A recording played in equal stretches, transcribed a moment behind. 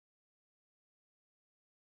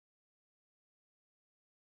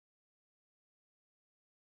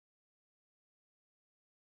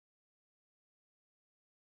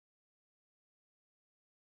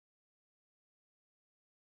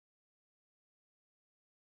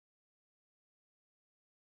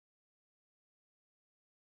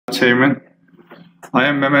Chairman. I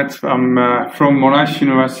am Mehmet. I'm from Monash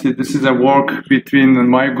University. This is a work between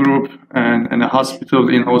my group and a hospital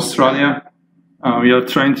in Australia. We are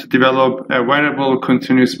trying to develop a wearable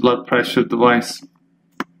continuous blood pressure device.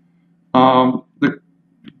 The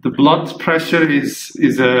blood pressure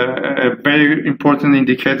is a very important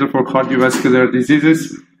indicator for cardiovascular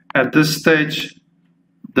diseases. At this stage,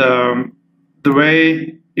 the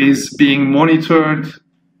way is being monitored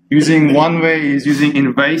using one way is using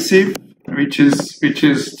invasive, which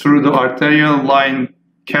is through the arterial line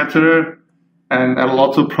catheter, and a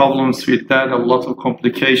lot of problems with that, a lot of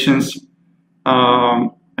complications,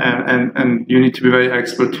 and you need to be very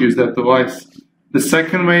expert to use that device. The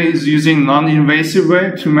second way is using non-invasive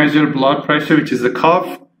way to measure blood pressure, which is the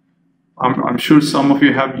cuff. I'm sure some of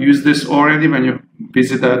you have used this already when you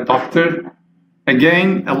visit a doctor.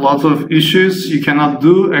 Again, a lot of issues. You cannot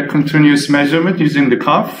do a continuous measurement using the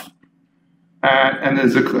cuff. And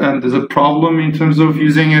there's a problem in terms of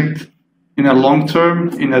using it in a long term,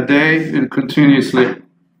 in a day, and continuously.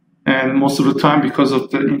 And most of the time, because of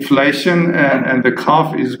the inflation and the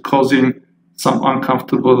cuff is causing some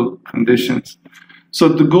uncomfortable conditions. So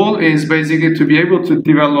the goal is basically to be able to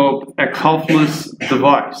develop a cuffless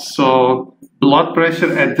device. So blood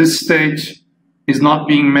pressure at this stage is not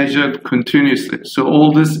being measured continuously. So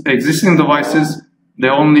all these existing devices, they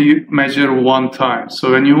only measure one time.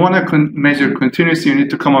 So when you want to measure continuously, you need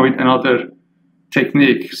to come up with another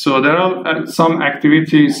technique. So there are some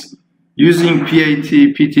activities using PAT,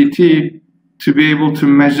 PTT to be able to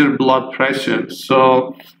measure blood pressure.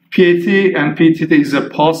 So PAT and PTT is a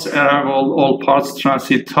pulse arrival all parts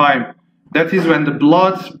transit time. That is when the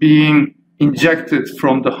blood being injected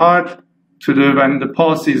from the heart to when the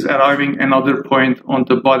pulse is arriving another point on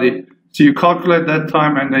the body. So you calculate that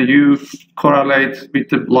time and then you correlate with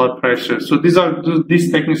the blood pressure. So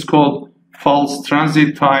these techniques called pulse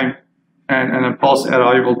transit time and a pulse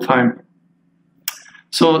arrival time.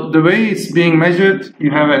 So the way it's being measured, you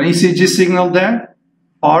have an ECG signal there,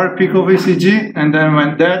 or peak of ECG, and then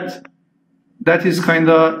when that is kind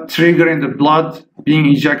of triggering the blood being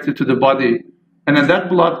injected to the body. And then that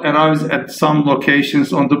blood arrives at some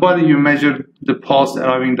locations on the body, you measure the pulse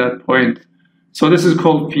arriving at that point. So this is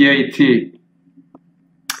called PAT.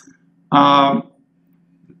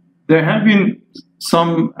 There have been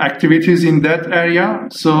some activities in that area.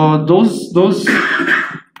 So those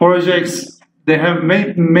projects, they have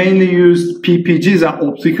mainly used PPGs, an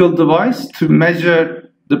optical device, to measure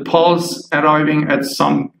the pulse arriving at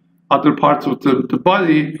some other parts of the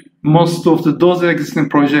body. Most of those existing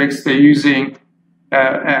projects, they're using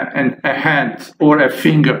a hand or a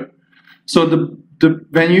finger. So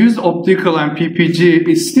when you use optical and PPG,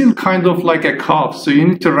 it's still kind of like a cuff. So you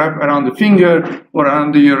need to wrap around the finger or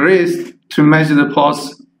around your wrist to measure the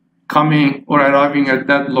pulse coming or arriving at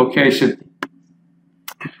that location.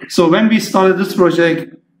 So when we started this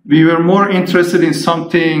project, we were more interested in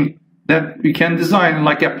something that we can design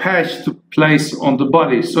like a patch to place on the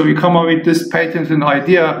body. So we come up with this patented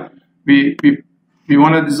idea. We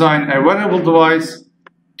want to design a wearable device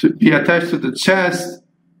to be attached to the chest,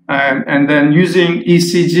 and then using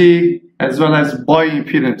ECG as well as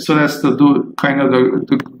bio-impedance. So that's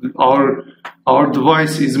our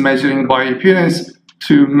device is measuring bio-impedance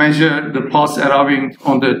to measure the pulse arriving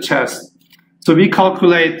on the chest. So we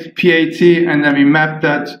calculate PAT and then we map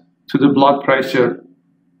that to the blood pressure.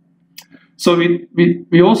 So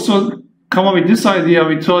we also come up with this idea.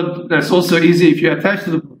 We thought that's also easy. If you attach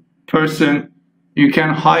to the person, you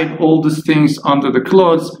can hide all these things under the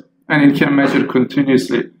clothes and it can measure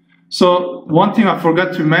continuously. So one thing I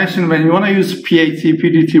forgot to mention, when you want to use PAT,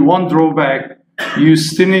 PTT, one drawback, you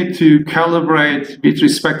still need to calibrate with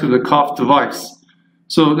respect to the cuff device.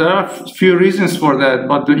 So there are a few reasons for that,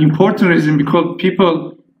 but the important reason, because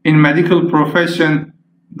people in medical profession,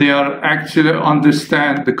 they are actually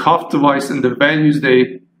understand the cuff device and the values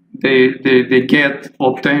they get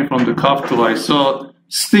obtained from the cuff device. So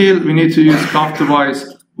still we need to use cuff device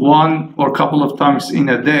one or a couple of times in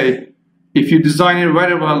a day. If you design it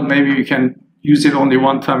very well, maybe you can use it only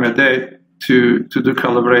one time a day to do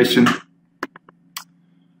calibration.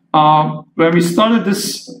 When we started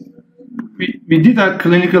this, we did a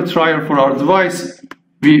clinical trial for our device.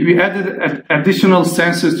 We added additional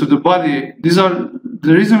sensors to the body. These are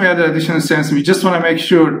the reason we added additional sensors. We just want to make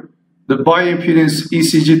sure the bio-impedance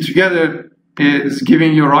ECG together is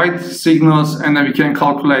giving you right signals, and then we can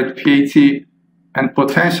calculate PAT and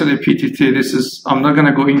potentially PTT. This is, I'm not going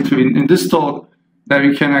to go into in this talk, that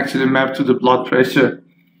we can actually map to the blood pressure.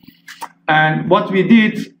 And what we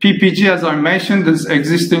did, PPG, as I mentioned, there's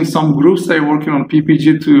existing some groups that are working on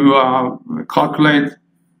PPG to calculate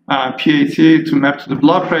PAT to map to the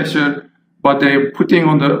blood pressure, but they're putting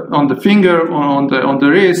on the finger or on the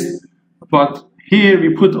wrist. But here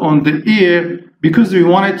we put on the ear because we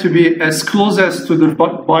want it to be as close as to the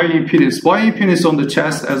bio-impedance. Bio-impedance on the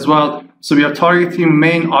chest as well. So we are targeting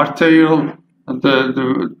main arterial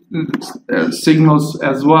signals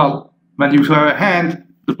as well. When you have a hand,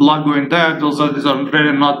 the blood going there, these are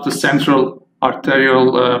very not the central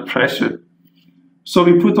arterial pressure. So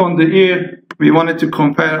we put on the ear, we wanted to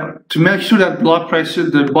compare, to make sure that blood pressure,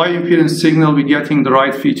 the bio-impedance signal, we're getting the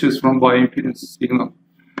right features from bio-impedance signal.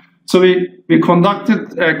 So we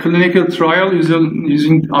conducted a clinical trial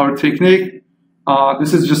using our technique.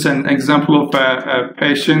 This is just an example of a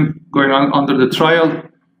patient going on under the trial.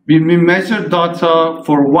 We measured data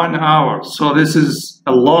for 1 hour. So this is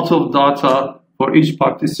a lot of data for each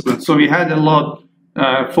participant. So we had a lot,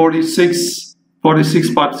 46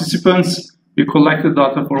 participants. We collected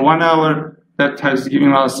data for 1 hour. That has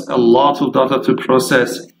given us a lot of data to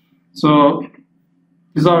process. So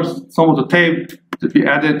these are some of the tape that we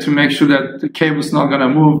added to make sure that the cable is not going to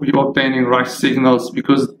move. We're obtaining right signals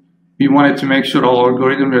because we wanted to make sure our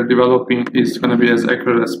algorithm we're developing is going to be as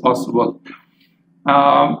accurate as possible.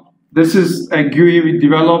 This is a GUI we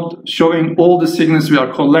developed showing all the signals we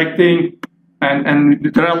are collecting.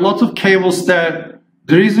 And there are a lot of cables there.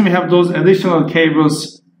 The reason we have those additional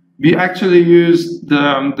cables, we actually use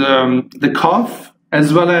the cuff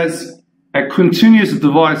as well as a continuous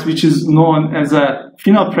device, which is known as a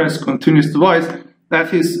phenopress continuous device.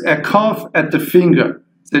 That is a cuff at the finger.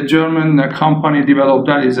 The German company developed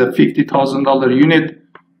that. Is a $50,000 unit.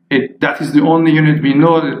 That is the only unit we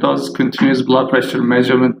know that does continuous blood pressure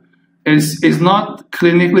measurement. It's not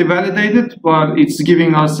clinically validated, but it's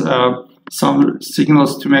giving us some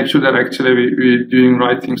signals to make sure that actually we're doing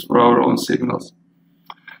right things for our own signals.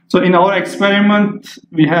 So in our experiment,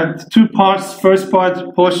 we had 2 parts. First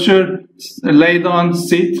part, posture, lay down,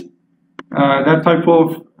 sit, that type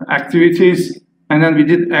of activities. And then we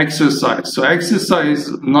did exercise. So exercise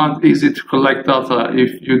is not easy to collect data.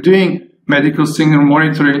 If you're doing medical signal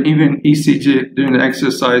monitoring, even ECG doing the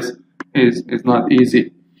exercise is not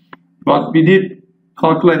easy. But we did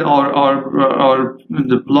calculate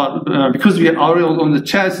the blood because we are on the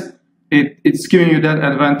chest. It's giving you that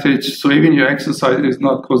advantage. So even your exercise is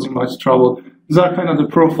not causing much trouble. These are kind of the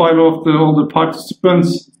profile of all the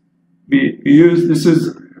participants we use. This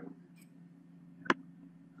is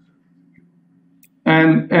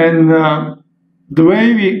and the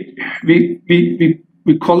way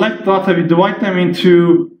we collect data, we divide them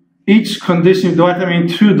into each condition, divide them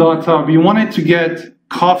into data. We wanted to get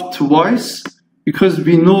cuff twice because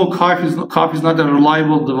we know cuff is not a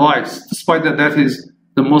reliable device, despite that is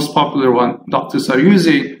the most popular one doctors are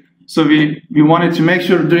using. So we wanted to make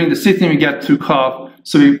sure during the sitting we get 2 cuff.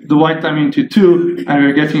 So we divide them into 2, and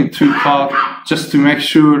we're getting 2 cuff just to make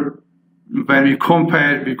sure when we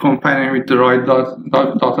compare, we're comparing with the right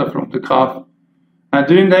data from the cuff. And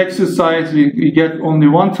during the exercise, we get only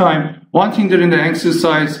 1 time. One thing during the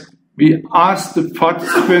exercise, we ask the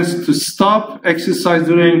participants to stop exercise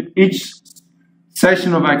during each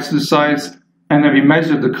session of exercise, and then we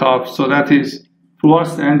measure the cuff. So that is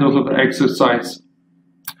towards the end of the exercise.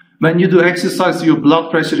 When you do exercise, your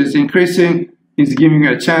blood pressure is increasing. It's giving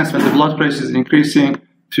you a chance when the blood pressure is increasing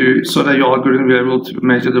so that your algorithm will be able to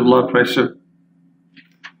measure the blood pressure.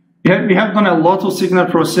 We have done a lot of signal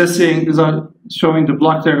processing. These are showing the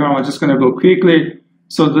block diagram. I'm just going to go quickly.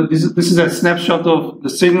 So this is a snapshot of the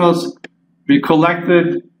signals we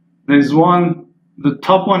collected. There's the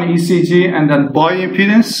top one ECG, and then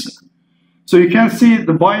bio-impedance. So you can see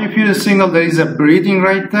the bio-impedance signal. There is a breathing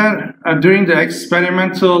right there. During the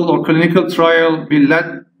experimental or clinical trial, we let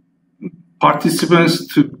participants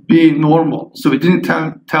to be normal. So we didn't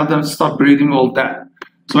tell them stop breathing all that.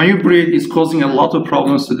 So when you breathe, it's causing a lot of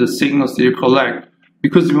problems to the signals that you collect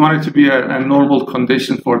because we want it to be a normal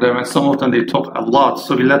condition for them. And some of them, they talk a lot.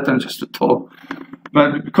 So we let them just to talk.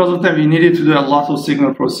 But because of that, we needed to do a lot of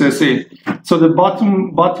signal processing. So the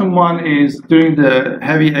bottom one is during the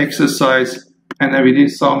heavy exercise. And then we did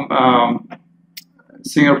some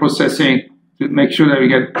signal processing to make sure that we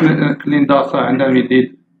get clean data. And then we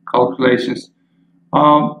did calculations.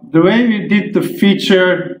 The way we did the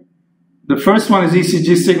feature, the first one is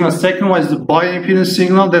ECG signal, second one is the bio-impedance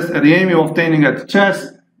signal. That's at the aim of obtaining at the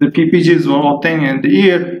chest. The PPGs were obtaining in the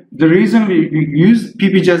ear. The reason we used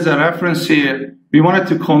PPG as a reference here, we wanted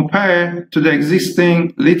to compare to the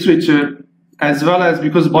existing literature, as well as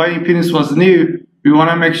because bio-impedance was new, we want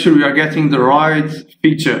to make sure we are getting the right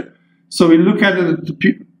feature. So we look at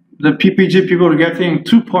the PPG, people are getting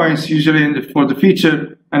 2 points usually for the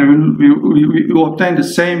feature. And we obtain the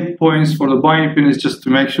same points for the bio-impedance just to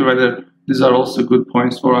make sure whether these are also good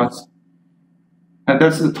points for us. And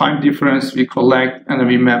that's the time difference we collect and then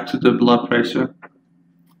we map to the blood pressure.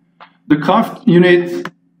 The cuff unit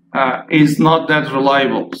is not that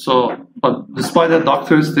reliable. So, but despite that,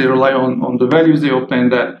 doctors, they rely on the values they obtain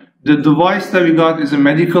that. The device that we got is a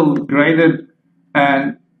medical graded,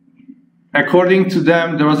 and according to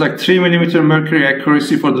them, there was like 3 millimeter mercury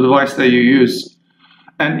accuracy for the device that you use.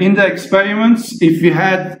 And in the experiments, if we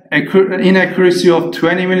had inaccuracy of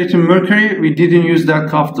 20 millimeter mercury, we didn't use that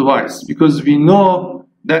cuff device because we know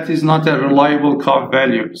that is not a reliable cuff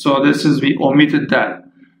value. So we omitted that.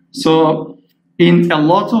 So in a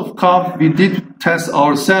lot of cuff, we did test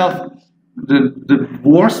ourselves. The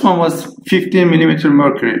worst one was 15 millimeter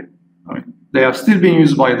mercury. I mean, they are still being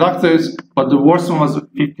used by doctors, but the worst one was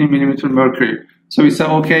 15 millimeter mercury. So we said,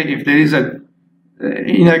 okay, if there is an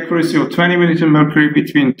inaccuracy of 20 millimeter mercury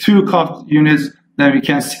between two cuff units, then we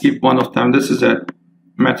can skip one of them. This is a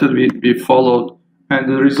method we followed, and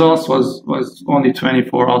the results was only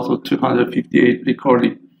 24 out of 258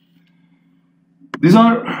 recording. These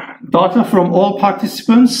are data from all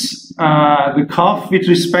participants. The cuff with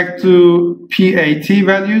respect to PAT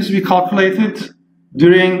values we calculated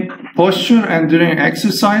during posture and during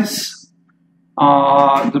exercise.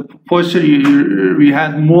 The posture, we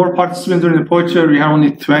had more participants during the posture. We had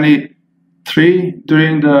only 23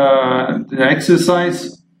 during the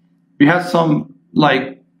exercise. We had some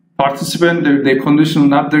like participants, their condition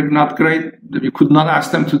not great. We could not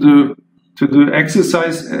ask them to do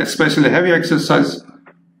exercise, especially heavy exercise.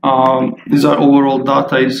 These are overall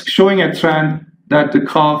data. It's showing a trend that the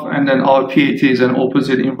cuff and then our PAT is an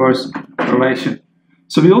opposite inverse relation.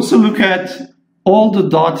 So we also look at all the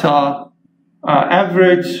data,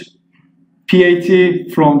 average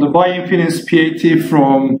PAT from the bio-impedance PAT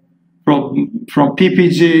from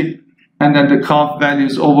PPG, and then the cuff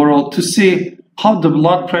values overall to see how the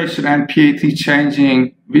blood pressure and PAT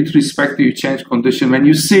changing with respect to your change condition. When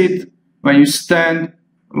you sit, when you stand,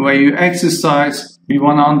 when you exercise, we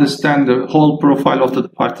want to understand the whole profile of the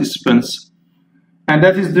participants. And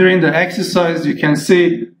that is during the exercise. You can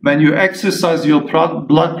see when you exercise, your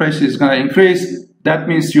blood pressure is going to increase. That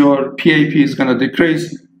means your PAP is going to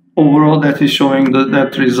decrease. Overall, that is showing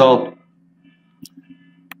that result.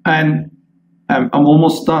 And I'm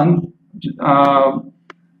almost done.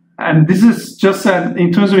 And this is just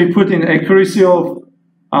in terms of we put in accuracy of,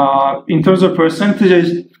 in terms of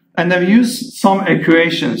percentages, and I've used some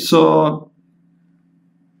equations. So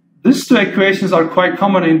these two equations are quite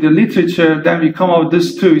common in the literature. Then we come up with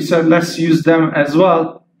these two. We said, let's use them as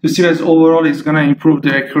well to see as overall it's going to improve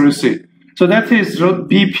the accuracy. So that is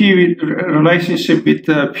BP relationship with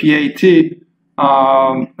PAT.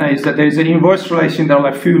 Is that there is an inverse relation. There are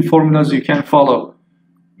like few formulas you can follow.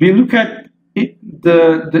 We look at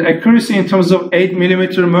the accuracy in terms of 8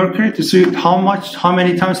 millimeter mercury to see how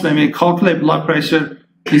many times when we calculate blood pressure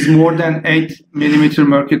is more than 8 millimeter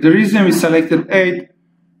mercury. The reason we selected 8,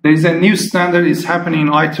 there is a new standard is happening in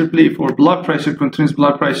IEEE for blood pressure, continuous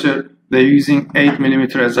blood pressure. They're using 8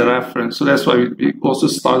 millimeter as a reference. So that's why we also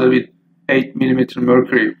started with 8 millimeter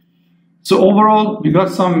mercury. So overall, we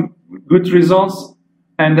got some good results.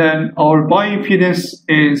 And then our bio-impedance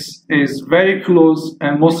is very close,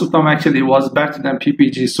 and most of them actually was better than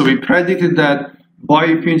PPG. So we predicted that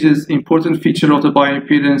bio-impedance, important feature of the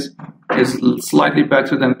bio-impedance, is slightly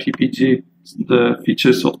better than PPG, the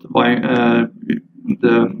features of the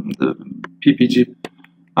PPG.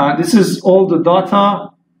 This is all the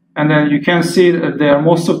data, and then you can see that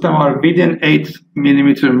most of them are within 8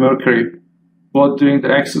 millimeter mercury, both during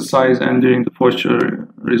the exercise and during the posture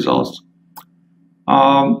results.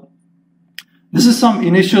 This is some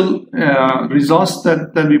initial results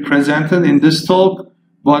that we presented in this talk,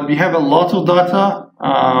 but we have a lot of data.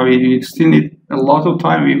 We still need a lot of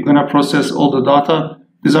time. We're going to process all the data.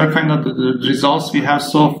 These are kind of the results we have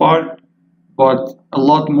so far, but a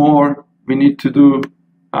lot more we need to do.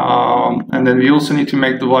 And then we also need to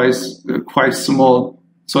make the device quite small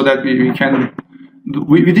so that we can.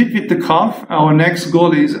 We did with the cuff. Our next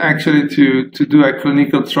goal is actually to do a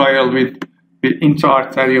clinical trial with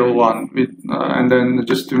intra-arterial one, and then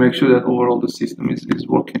just to make sure that overall the system is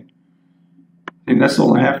working. I think that's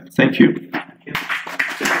all I have. Thank you.